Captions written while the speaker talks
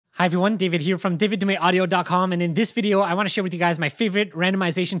Hi everyone, David here from daviddumaiaudio.com, and in this video I want to share with you guys my favorite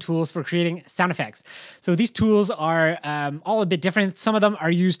randomization tools for creating sound effects. So these tools are all a bit different. Some of them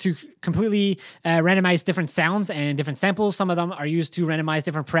are used to completely randomize different sounds and different samples. Some of them are used to randomize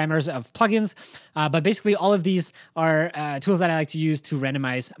different parameters of plugins, but basically all of these are tools that I like to use to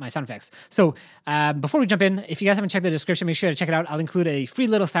randomize my sound effects. So before we jump in, if you guys haven't checked the description, make sure to check it out. I'll include a free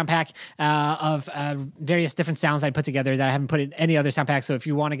little sound pack of various different sounds I put together that I haven't put in any other sound pack. So if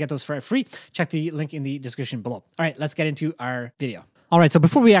you want to get those for free, check the link in the description below. All right, let's get into our video. All right, so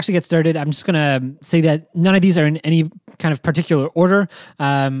before we actually get started, I'm just gonna say that none of these are in any kind of particular order.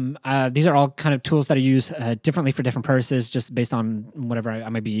 These are all kind of tools that I use differently for different purposes, just based on whatever I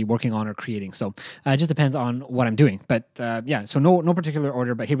might be working on or creating. So it just depends on what I'm doing. But yeah, so no particular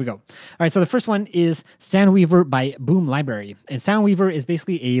order, but here we go. All right, so the first one is Soundweaver by BYOME Library. And Soundweaver is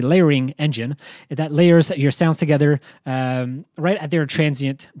basically a layering engine that layers your sounds together right at their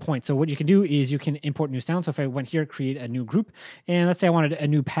transient point. So what you can do is you can import new sounds. So if I went here, create a new group, and let's say I wanted a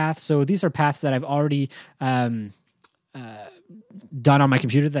new path. So these are paths that I've already done on my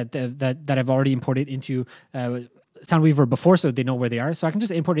computer that I've already imported into Soundweaver before, so they know where they are. So I can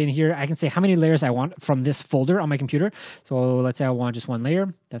just import it in here. I can say how many layers I want from this folder on my computer. So let's say I want just one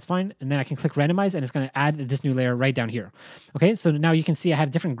layer. That's fine. And then I can click randomize, and it's going to add this new layer right down here. Okay, so now you can see I have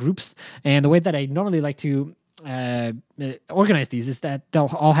different groups. And the way that I normally like to organize these is that they'll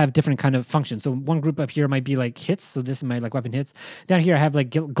all have different kind of functions. So one group up here might be like hits. So this is my like weapon hits. Down here I have like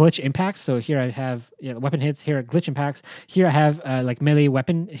glitch impacts. So here I have weapon hits. Here are glitch impacts. Here I have like melee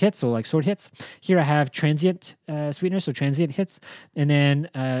weapon hits. So like sword hits. Here I have transient sweeteners. So transient hits. And then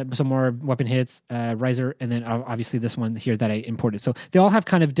some more weapon hits, riser, and then obviously this one here that I imported. So they all have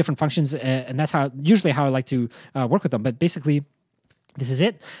kind of different functions, and that's usually how I like to work with them. But basically, this is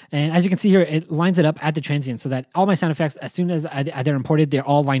it. And as you can see here, it lines it up at the transient so that all my sound effects, as soon as they're imported, they're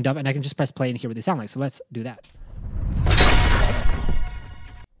all lined up, and I can just press play and hear what they sound like. So let's do that.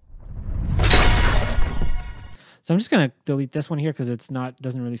 So I'm just going to delete this one here because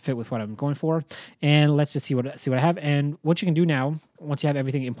doesn't really fit with what I'm going for. And let's just see what I have. And what you can do now, once you have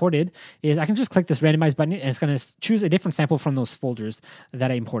everything imported, is I can just click this randomize button, and it's going to choose a different sample from those folders that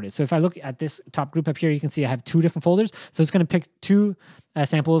I imported. So if I look at this top group up here, you can see I have two different folders. So it's going to pick two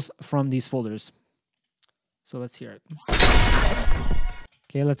samples from these folders. So let's hear it.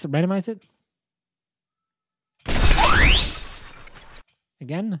 Okay, let's randomize it.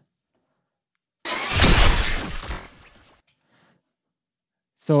 Again.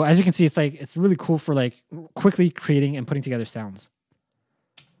 So as you can see, it's really cool for like quickly creating and putting together sounds.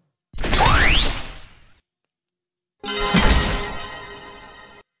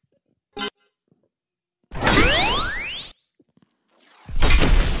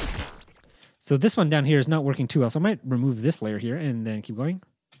 So this one down here is not working too well. So I might remove this layer here and then keep going.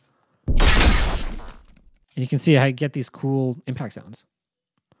 And you can see I get these cool impact sounds.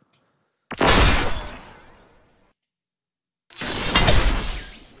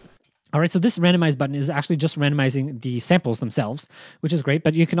 All right, so this randomize button is actually just randomizing the samples themselves, which is great,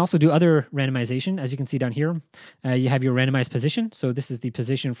 but you can also do other randomization. As you can see down here, you have your randomized position. So this is the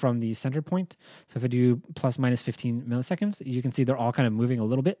position from the center point. So if I do plus minus 15 milliseconds, you can see they're all kind of moving a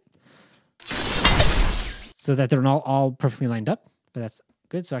little bit so that they're not all perfectly lined up, but that's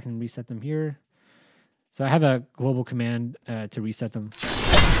good. So I can reset them here. So I have a global command to reset them,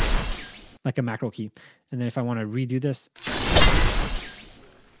 like a macro key. And then if I want to redo this,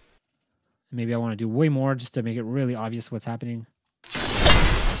 maybe I want to do way more just to make it really obvious what's happening.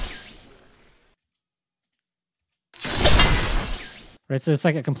 Right, so it's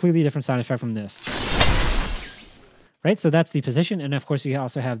like a completely different sound effect from this. Right, so that's the position. And of course, you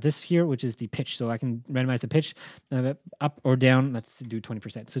also have this here, which is the pitch. So I can randomize the pitch up or down. Let's do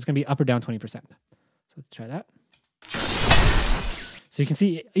 20%. So it's going to be up or down 20%. So let's try that. So you can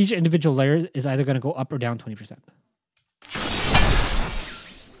see each individual layer is either going to go up or down 20%.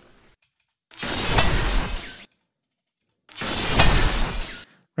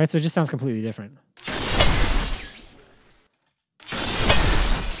 Right, so it just sounds completely different.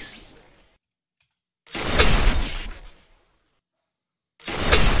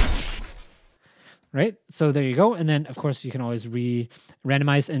 Right, so there you go. And then, of course, you can always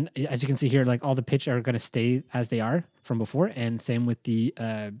randomize. And as you can see here, like all the pitch are going to stay as they are from before. And same with the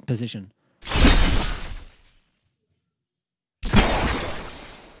position.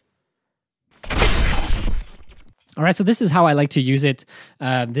 All right, so this is how I like to use it,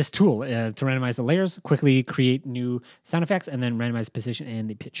 this tool, to randomize the layers, quickly create new sound effects, and then randomize the position and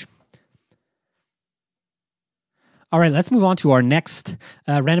the pitch. All right, let's move on to our next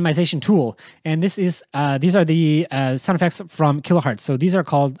randomization tool. And this is these are the sound effects from Kilohertz. So these are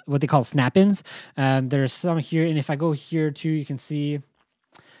called what they call snap-ins. There's some here, and if I go here too, you can see,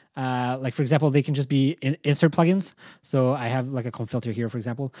 like for example, they can just be insert plugins. So I have like a comb filter here, for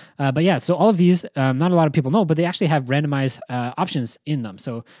example. But yeah, so all of these, not a lot of people know, but they actually have randomized options in them.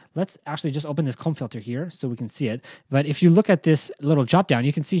 So let's actually just open this comb filter here so we can see it. But if you look at this little drop down,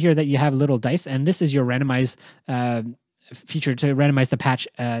 you can see here that you have little dice, and this is your randomized feature to randomize the patch,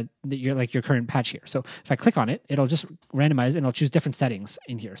 your current patch here. So if I click on it, it'll just randomize and it'll choose different settings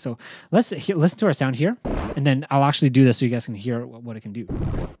in here. So let's listen to our sound here, and then I'll actually do this so you guys can hear what it can do.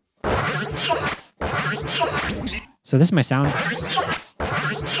 So this is my sound.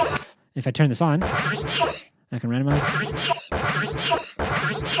 If I turn this on, I can randomize.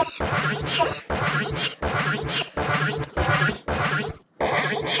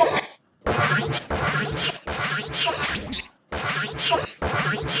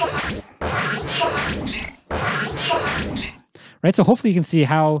 Right, so hopefully you can see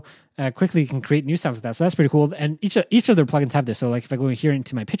how quickly you can create new sounds with that. So that's pretty cool. And each of their plugins have this. So like if I go in here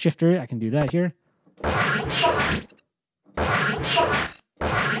into my pitch shifter, I can do that here.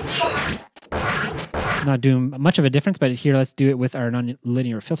 Not doing much of a difference, but here let's do it with our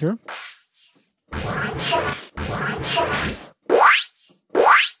non-linear filter.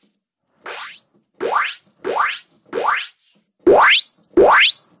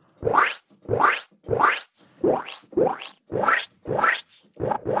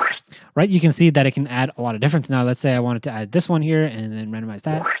 Right, you can see that it can add a lot of difference. Now, let's say I wanted to add this one here and then randomize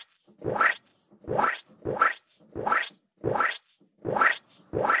that.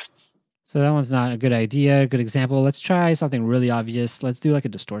 So that one's not a good idea, good example. Let's try something really obvious. Let's do like a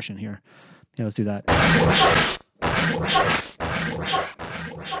distortion here. Yeah, let's do that.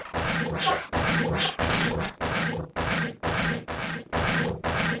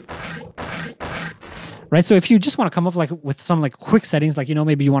 Right, so if you just want to come up like with some like quick settings, like, you know,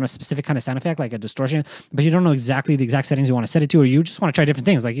 maybe you want a specific kind of sound effect, like a distortion, but you don't know exactly the exact settings you want to set it to, or you just want to try different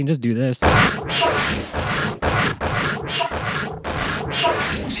things, like you can just do this.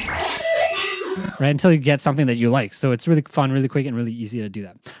 Right, until you get something that you like. So it's really fun, really quick, and really easy to do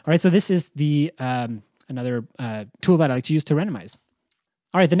that. All right, so this is the another tool that I like to use to randomize.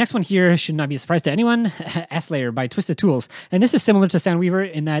 All right, the next one here should not be a surprise to anyone, S-Layer by Twisted Tools. And this is similar to Soundweaver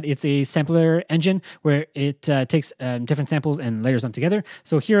in that it's a sampler engine where it takes different samples and layers them together.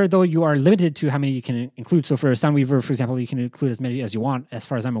 So here, though, you are limited to how many you can include. So for Soundweaver, for example, you can include as many as you want, as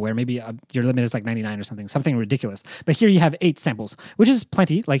far as I'm aware. Maybe your limit is like 99 or something ridiculous. But here you have 8 samples, which is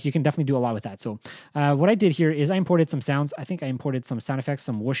plenty. Like you can definitely do a lot with that. So what I did here is I imported some sounds. I think I imported some sound effects,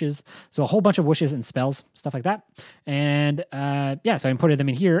 some whooshes. So a whole bunch of whooshes and spells, stuff like that. And yeah, so I imported them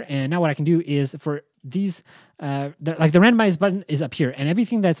in here, and now what I can do is for these, like the randomize button is up here, and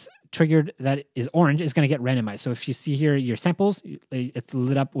everything that's triggered that is orange is going to get randomized. So if you see here your samples, it's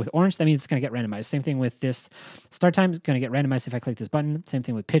lit up with orange, that means it's going to get randomized. Same thing with this start time, it's going to get randomized if I click this button. Same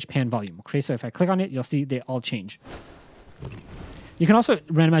thing with pitch, pan, volume. Okay, so if I click on it, you'll see they all change. You can also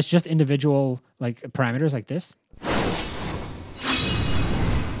randomize just individual like parameters like this,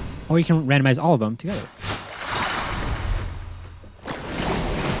 or you can randomize all of them together.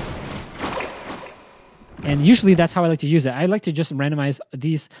 And usually that's how I like to use it. I like to just randomize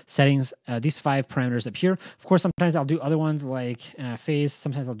these settings, these 5 parameters up here. Of course, sometimes I'll do other ones like phase.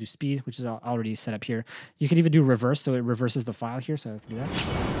 Sometimes I'll do speed, which is already set up here. You can even do reverse, so it reverses the file here. So I can do that.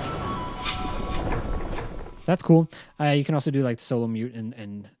 So that's cool. You can also do like solo mute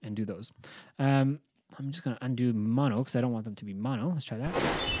and do those. I'm just going to undo mono because I don't want them to be mono. Let's try that.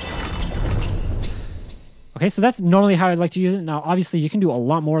 Okay, so that's normally how I'd like to use it. Now, obviously, you can do a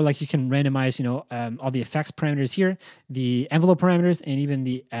lot more. Like you can randomize, you know, all the effects parameters here, the envelope parameters, and even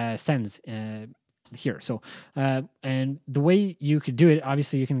the sends here. So, and the way you could do it,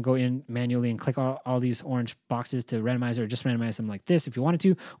 obviously, you can go in manually and click all these orange boxes to randomize, or just randomize them like this if you wanted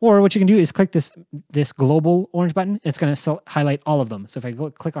to. Or what you can do is click this global orange button. It's going to highlight all of them. So if I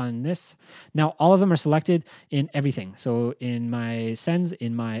go click on this, now all of them are selected in everything. So in my sends,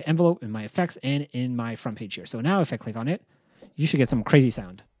 in my envelope, in my effects, and in my front page here. So now if I click on it, you should get some crazy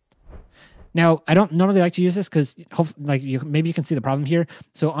sound. Now, I don't normally like to use this because maybe you can see the problem here.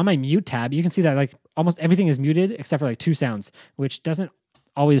 So on my mute tab, you can see that like almost everything is muted except for like 2 sounds, which doesn't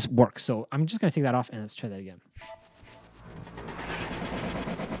always work. So I'm just going to take that off and let's try that again.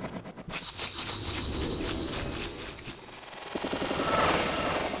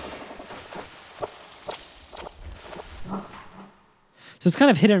 So it's kind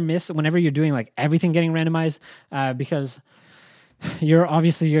of hit or miss whenever you're doing like everything getting randomized because you're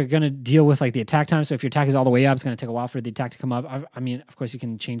going to deal with like the attack time. So if your attack is all the way up, it's going to take a while for the attack to come up. I mean, of course, you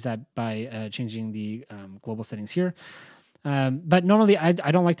can change that by changing the global settings here. But normally I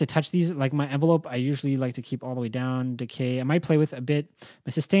don't like to touch these. Like my envelope, I usually like to keep all the way down. Decay, I might play with a bit.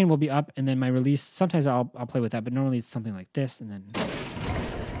 My sustain will be up, and then my release, sometimes I'll play with that, but normally it's something like this, and then.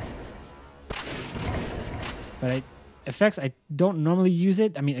 But effects, I don't normally use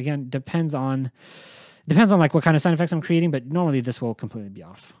it. I mean, again, depends on like what kind of sound effects I'm creating, but normally this will completely be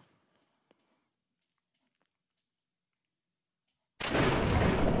off.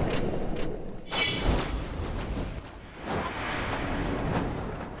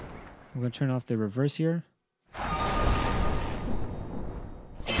 I'm going to turn off the reverse here.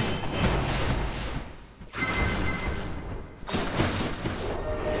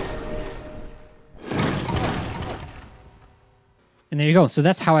 And there you go. So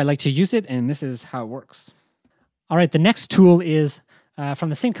that's how I like to use it, and this is how it works. All right, the next tool is from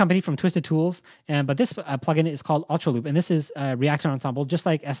the same company, from Twisted Tools, but this plugin is called Ultraloop, and this is Reactor Ensemble, just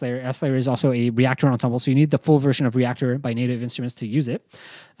like S-Layer. S-Layer is also a Reactor Ensemble, so you need the full version of Reactor by Native Instruments to use it.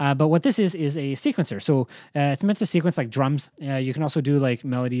 But what this is a sequencer. So it's meant to sequence like drums. You can also do like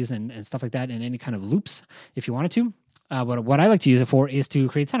melodies and stuff like that, and any kind of loops if you wanted to. But what I like to use it for is to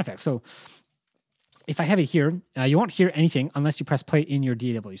create sound effects. So if I have it here, you won't hear anything unless you press play in your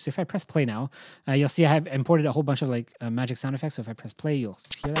DAW. So if I press play now, you'll see I have imported a whole bunch of like magic sound effects. So if I press play, you'll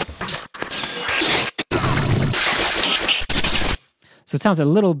hear that. So it sounds a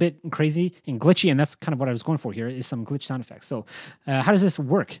little bit crazy and glitchy, and that's kind of what I was going for here, is some glitch sound effects. So how does this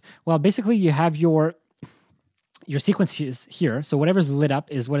work? Well, basically you have your sequence is here. So whatever's lit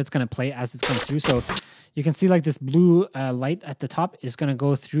up is what it's going to play as it's going through. So you can see like this blue light at the top is going to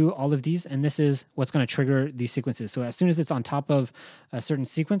go through all of these, and this is what's going to trigger these sequences. So as soon as it's on top of a certain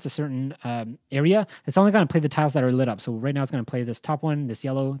sequence, a certain area, it's only going to play the tiles that are lit up. So right now it's going to play this top one, this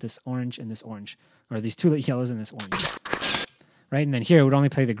yellow, this orange, and this orange, or these two yellows and this orange. Right, and then here it would only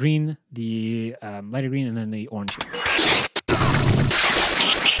play the green, the lighter green, and then the orange here.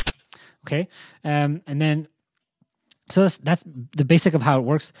 Okay, and then. So that's the basic of how it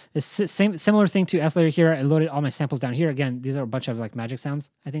works. It's similar thing to S-Layer here. I loaded all my samples down here. Again, these are a bunch of like magic sounds,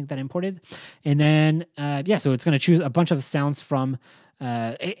 I think, that I imported. And then, yeah, so it's going to choose a bunch of sounds from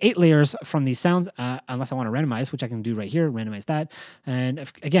 8 layers from these sounds, unless I want to randomize, which I can do right here, randomize that. And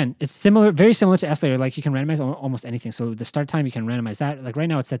again, it's similar, very similar to S-Layer. Like you can randomize almost anything. So the start time, you can randomize that. Like right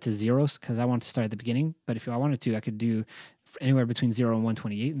now it's set to 0s because I want to start at the beginning. But if I wanted to, I could do anywhere between 0 and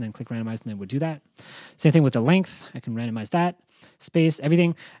 128, and then click randomize, and then we'll do that. Same thing with the length. I can randomize that, space,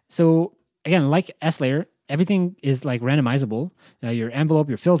 everything. So again, like S-Layer, everything is like randomizable. Your envelope,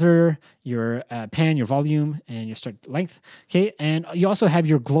 your filter, your pan, your volume, and your start length. Okay, and you also have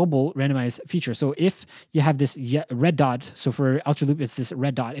your global randomize feature. So if you have this red dot, so for Ultraloop, it's this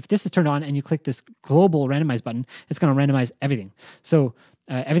red dot. If this is turned on and you click this global randomize button, it's going to randomize everything. So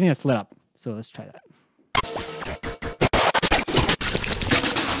everything that's lit up. So let's try that.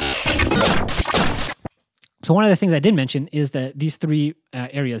 So one of the things I did mention is that these 3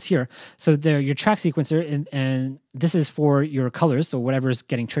 areas here. So they're your track sequencer, and this is for your colors, so whatever's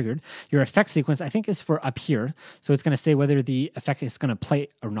getting triggered. Your effect sequence, I think, is for up here. So it's going to say whether the effect is going to play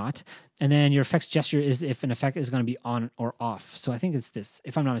or not. And then your effects gesture is if an effect is going to be on or off. So I think it's this,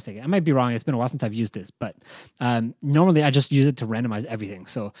 if I'm not mistaken. I might be wrong. It's been a while since I've used this, but normally I just use it to randomize everything.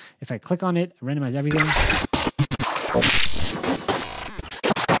 So if I click on it, randomize everything.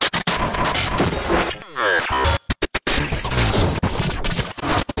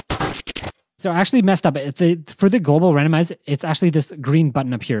 So I actually messed up. For the global randomize, it's actually this green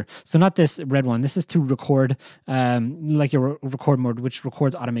button up here. So not this red one. This is to record, like your record mode, which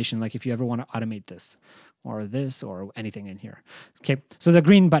records automation, like if you ever want to automate this or anything in here. Okay, so the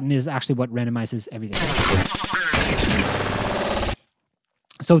green button is actually what randomizes everything.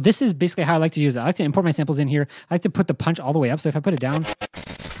 So this is basically how I like to use it. I like to import my samples in here. I like to put the punch all the way up. So if I put it down,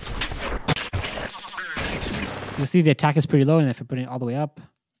 you'll see the attack is pretty low, and if I put it all the way up,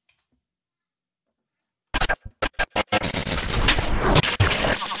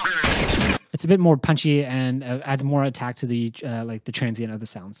 it's a bit more punchy and adds more attack to the like the transient of the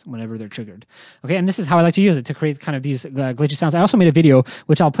sounds whenever they're triggered. Okay, and this is how I like to use it to create kind of these glitchy sounds. I also made a video,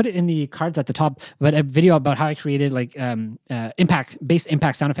 which I'll put it in the cards at the top, but a video about how I created like bass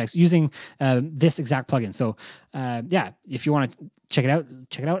impact sound effects using this exact plugin. So yeah, if you want to check it out.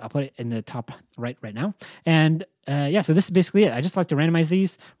 I'll put it in the top right now. And yeah, so this is basically it. I just like to randomize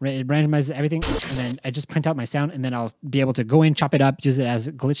these, it randomizes everything, and then I just print out my sound, and then I'll be able to go in, chop it up, use it as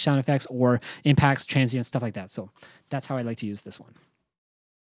glitch sound effects or impacts, transients, stuff like that. So that's how I like to use this one.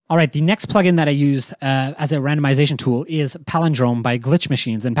 All right, the next plugin that I use as a randomization tool is Palindrome by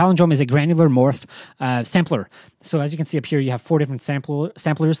Glitchmachines. And Palindrome is a granular morph sampler. So as you can see up here, you have 4 different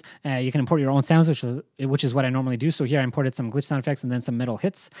samplers. You can import your own sounds, which is what I normally do. So here I imported some glitch sound effects and then some metal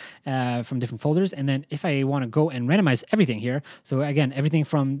hits from different folders. And then if I want to go and randomize everything here, so again, everything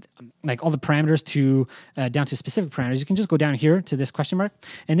from like all the parameters to down to specific parameters, you can just go down here to this question mark.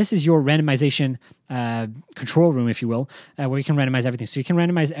 And this is your randomization control room, if you will, where you can randomize everything. So you can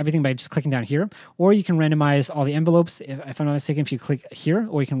randomize everything by just clicking down here, or you can randomize all the envelopes. If I'm not mistaken, if you click here,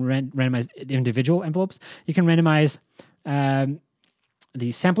 or you can randomize individual envelopes. You can randomize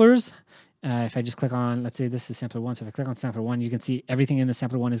the samplers. If I just click on, let's say this is sampler 1. So if I click on sampler 1, you can see everything in the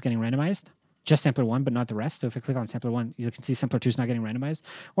sampler 1 is getting randomized. Just sampler 1, but not the rest. So if I click on sampler 1, you can see sampler 2 is not getting randomized.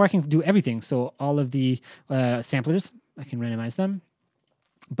 Or I can do everything. So all of the samplers, I can randomize them.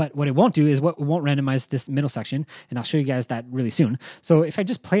 But what it won't do is it won't randomize this middle section, and I'll show you guys that really soon. So if I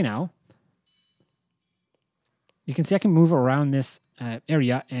just play now, you can see I can move around this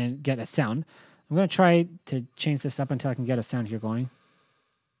area and get a sound. I'm going to try to change this up until I can get a sound here going.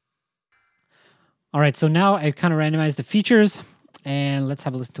 All right, so now I've kind of randomized the features, and let's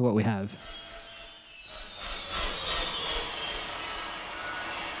have a listen to what we have.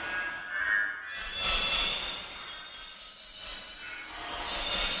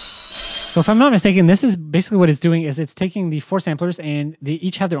 So if I'm not mistaken, this is basically what it's doing is it's taking the 4 samplers and they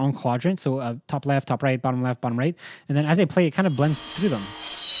each have their own quadrant. So top left, top right, bottom left, bottom right. And then as I play, it kind of blends through them.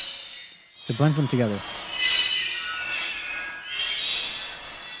 So it blends them together.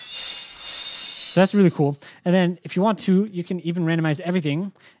 So that's really cool. And then if you want to, you can even randomize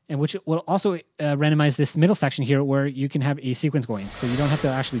everything, and which will also randomize this middle section here where you can have a sequence going. So you don't have to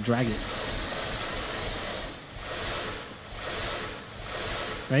actually drag it.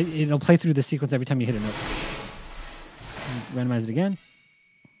 Right? It'll play through the sequence every time you hit a note. Randomize it again.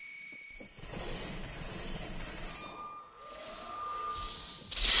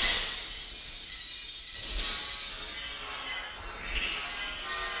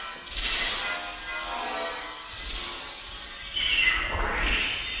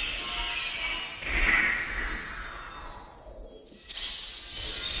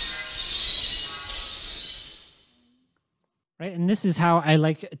 Right, and this is how I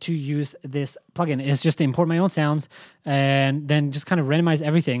like to use this plugin. It's just to import my own sounds and then just kind of randomize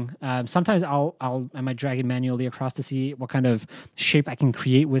everything. Sometimes I might drag it manually across to see what kind of shape I can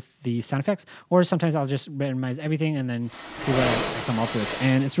create with the sound effects, or sometimes I'll just randomize everything and then see what I come up with.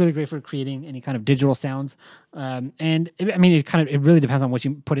 And it's really great for creating any kind of digital sounds. And I mean, it really depends on what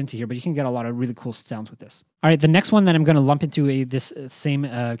you put into here, but you can get a lot of really cool sounds with this. All right, the next one that I'm going to lump into this same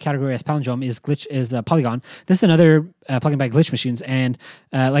category as Palindrome is Polygon. This is another plugin by Glitchmachines, and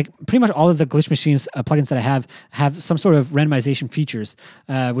like pretty much all of the Glitchmachines plugins that I have some sort of randomization features,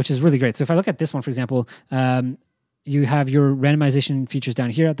 which is really great. So if I look at this one, for example, you have your randomization features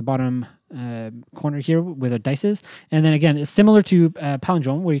down here at the bottom corner here where the dice is. And then again, it's similar to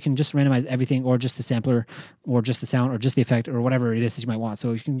Palindrome where you can just randomize everything, or just the sampler, or just the sound, or just the effect, or whatever it is that you might want.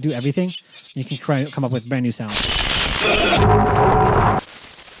 So you can do everything, and you can come up with brand new sounds.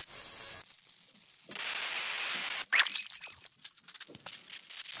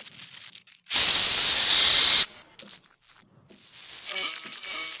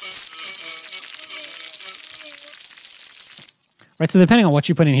 Right, so depending on what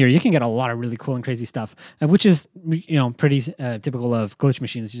you put in here, you can get a lot of really cool and crazy stuff, which is pretty typical of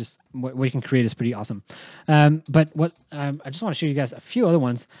Glitchmachines. Just what you can create is pretty awesome. But what I just want to show you guys a few other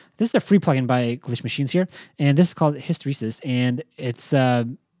ones. This is a free plugin by Glitchmachines here, and this is called Hysteresis, and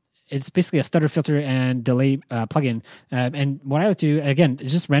it's basically a stutter filter and delay plugin. And what I like to do again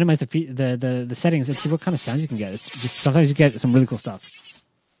is just randomize the settings and see what kind of sounds you can get. It's just sometimes you get some really cool stuff.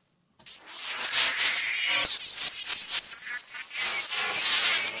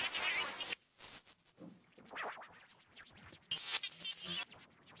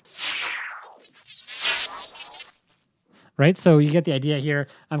 Right, so you get the idea here.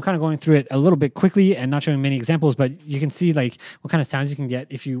 I'm kind of going through it a little bit quickly and not showing many examples, but you can see like what kind of sounds you can get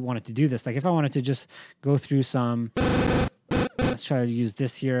if you wanted to do this. Like if I wanted to just go through some, let's try to use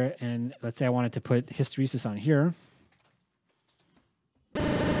this here, and let's say I wanted to put hysteresis on here.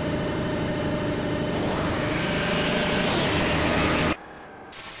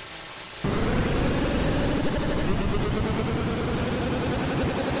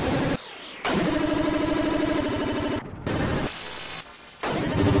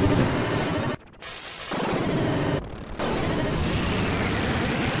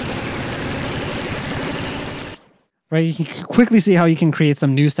 Right, you can quickly see how you can create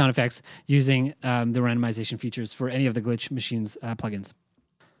some new sound effects using the randomization features for any of the Glitchmachines plugins.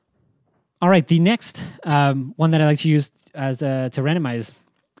 All right, the next one that I like to use as to randomize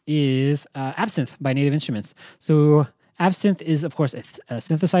is Absynth by Native Instruments. So Absynth is, of course, a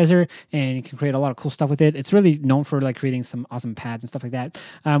synthesizer, and you can create a lot of cool stuff with it. It's really known for like creating some awesome pads and stuff like that.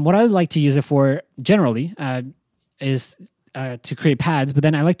 What I like to use it for generally is to create pads, but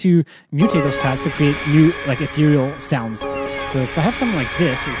then I like to mutate those pads to create new like ethereal sounds. So if I have something like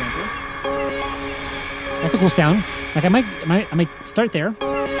this, for example, that's a cool sound. Like I might start there.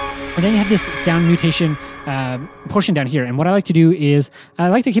 And then you have this sound mutation portion down here. And what I like to do is I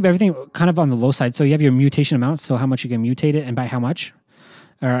like to keep everything kind of on the low side. So you have your mutation amount, so how much you can mutate it and by how much,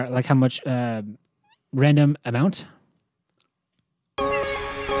 or like how much random amount.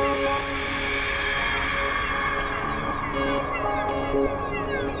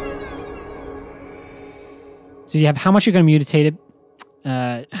 So you have how much you're going to mutate it,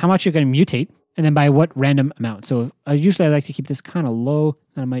 how much you're going to mutate, and then by what random amount. So usually I like to keep this kind of low,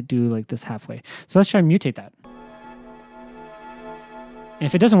 and I might do like this halfway. So let's try and mutate that. And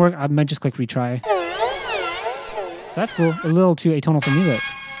if it doesn't work, I might just click retry. So that's cool. A little too atonal for me, but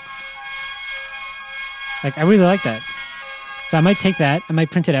like I really like that. So I might take that, I might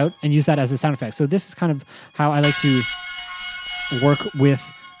print it out and use that as a sound effect. So this is kind of how I like to work with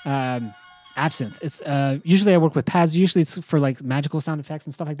Absynth. It's usually I work with pads. Usually it's for like magical sound effects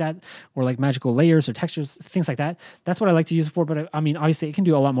and stuff like that, or like magical layers or textures, things like that. That's what I like to use it for. But I mean, obviously it can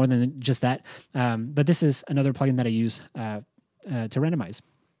do a lot more than just that. But this is another plugin that I use to randomize.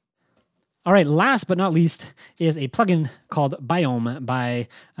 All right, last but not least is a plugin called BYOME by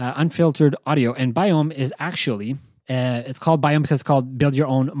Unfiltered Audio. And BYOME is actually it's called BYOME because it's called Build Your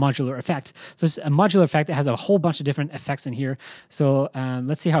Own Modular Effect. So it's a modular effect. It has a whole bunch of different effects in here. So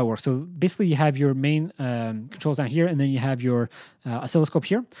let's see how it works. So basically you have your main controls down here, and then you have your oscilloscope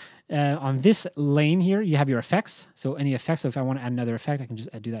here. On this lane here, you have your effects. So any effects. So if I want to add another effect, I can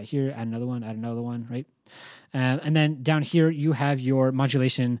just do that here, add another one, right? And then down here, you have your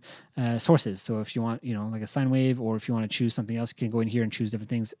modulation sources. So if you want, like a sine wave, or if you want to choose something else, you can go in here and choose different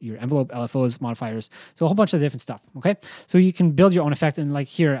things, your envelope, LFOs, modifiers. So a whole bunch of different stuff, okay? So you can build your own effect. And like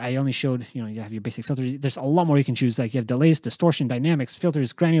here, I only showed, you have your basic filters. There's a lot more you can choose. Like you have delays, distortion, dynamics,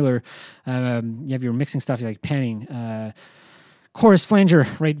 filters, granular. You have your mixing stuff, like panning, chorus, flanger,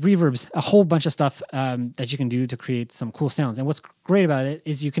 right? Reverbs, a whole bunch of stuff that you can do to create some cool sounds. And what's great about it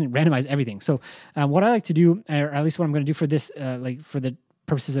is you can randomize everything. So what I like to do, or at least what I'm going to do for this, like for the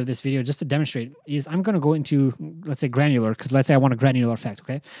purposes of this video, just to demonstrate, is I'm going to go into, let's say, granular, because let's say I want a granular effect,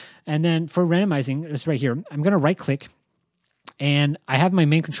 okay? And then for randomizing, it's right here. I'm going to right click, and I have my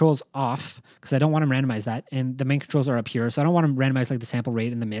main controls off because I don't want to randomize that. And the main controls are up here. So I don't want to randomize like the sample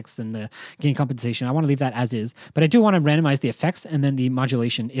rate and the mix and the gain compensation. I want to leave that as is. But I do want to randomize the effects and then the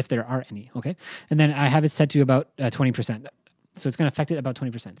modulation if there are any, okay? And then I have it set to about 20%. So it's going to affect it about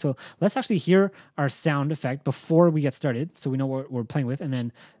 20%. So let's actually hear our sound effect before we get started, so we know what we're playing with, and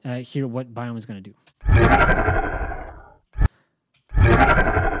then hear what BYOME is going to do.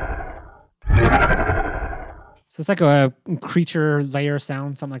 So it's like a creature layer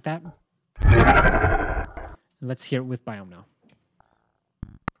sound, something like that. Let's hear it with BYOME now.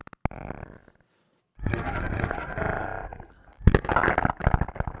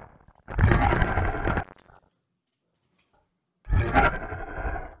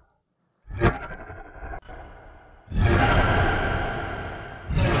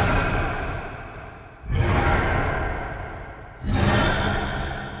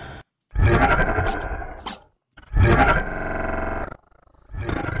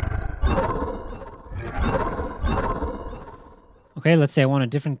 Okay, let's say I want a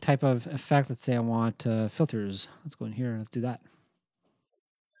different type of effect. Let's say I want filters. Let's go in here. Let's do that.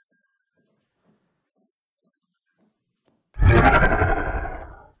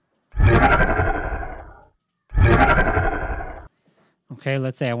 Okay,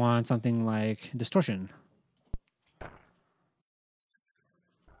 let's say I want something like distortion.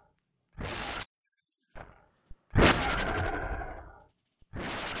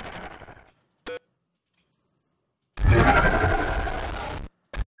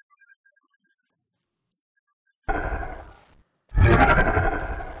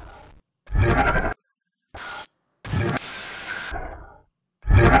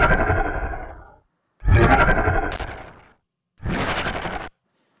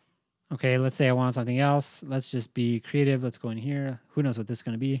 Okay, let's say I want something else. Let's just be creative. Let's go in here. Who knows what this is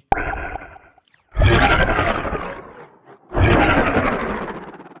going to be?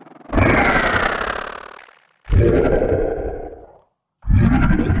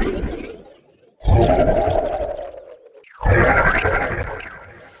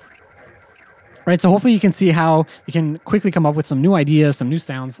 right, so hopefully you can see how you can quickly come up with some new ideas, some new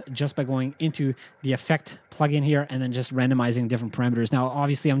sounds just by going into the effect plugin here and then just randomizing different parameters. Now,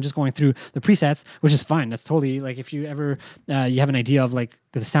 obviously, I'm just going through the presets, which is fine. That's totally like if you ever you have an idea of like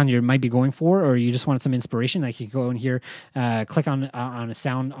the sound you might be going for, or you just wanted some inspiration, like you can go in here, click on a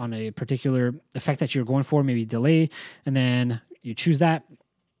sound on a particular effect that you're going for, maybe delay, and then you choose that.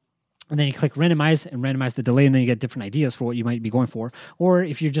 And then you click randomize and randomize the delay, and then you get different ideas for what you might be going for. Or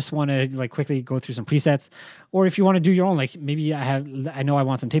if you just want to like quickly go through some presets, or if you want to do your own, like maybe I know I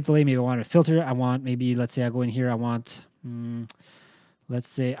want some tape delay, maybe I want a filter. I want maybe, let's say I go in here, I want,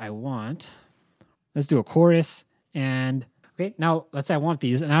 let's do a chorus. And okay, now let's say I want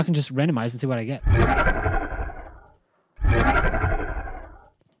these, and now I can just randomize and see what I get.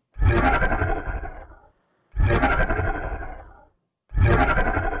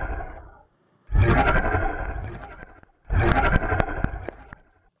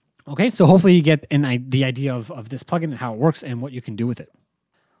 Okay, so hopefully you get the idea of this plugin and how it works and what you can do with it.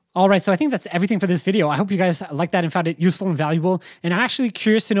 All right, so I think that's everything for this video. I hope you guys liked that and found it useful and valuable. And I'm actually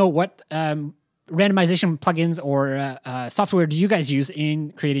curious to know what randomization plugins or software do you guys use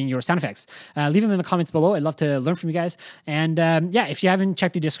in creating your sound effects? Leave them in the comments below. I'd love to learn from you guys. And yeah, if you haven't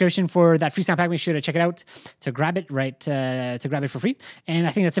checked the description for that free sound pack, make sure to check it out to grab it to grab it for free. And I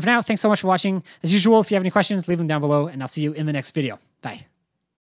think that's it for now. Thanks so much for watching. As usual, if you have any questions, leave them down below, and I'll see you in the next video. Bye.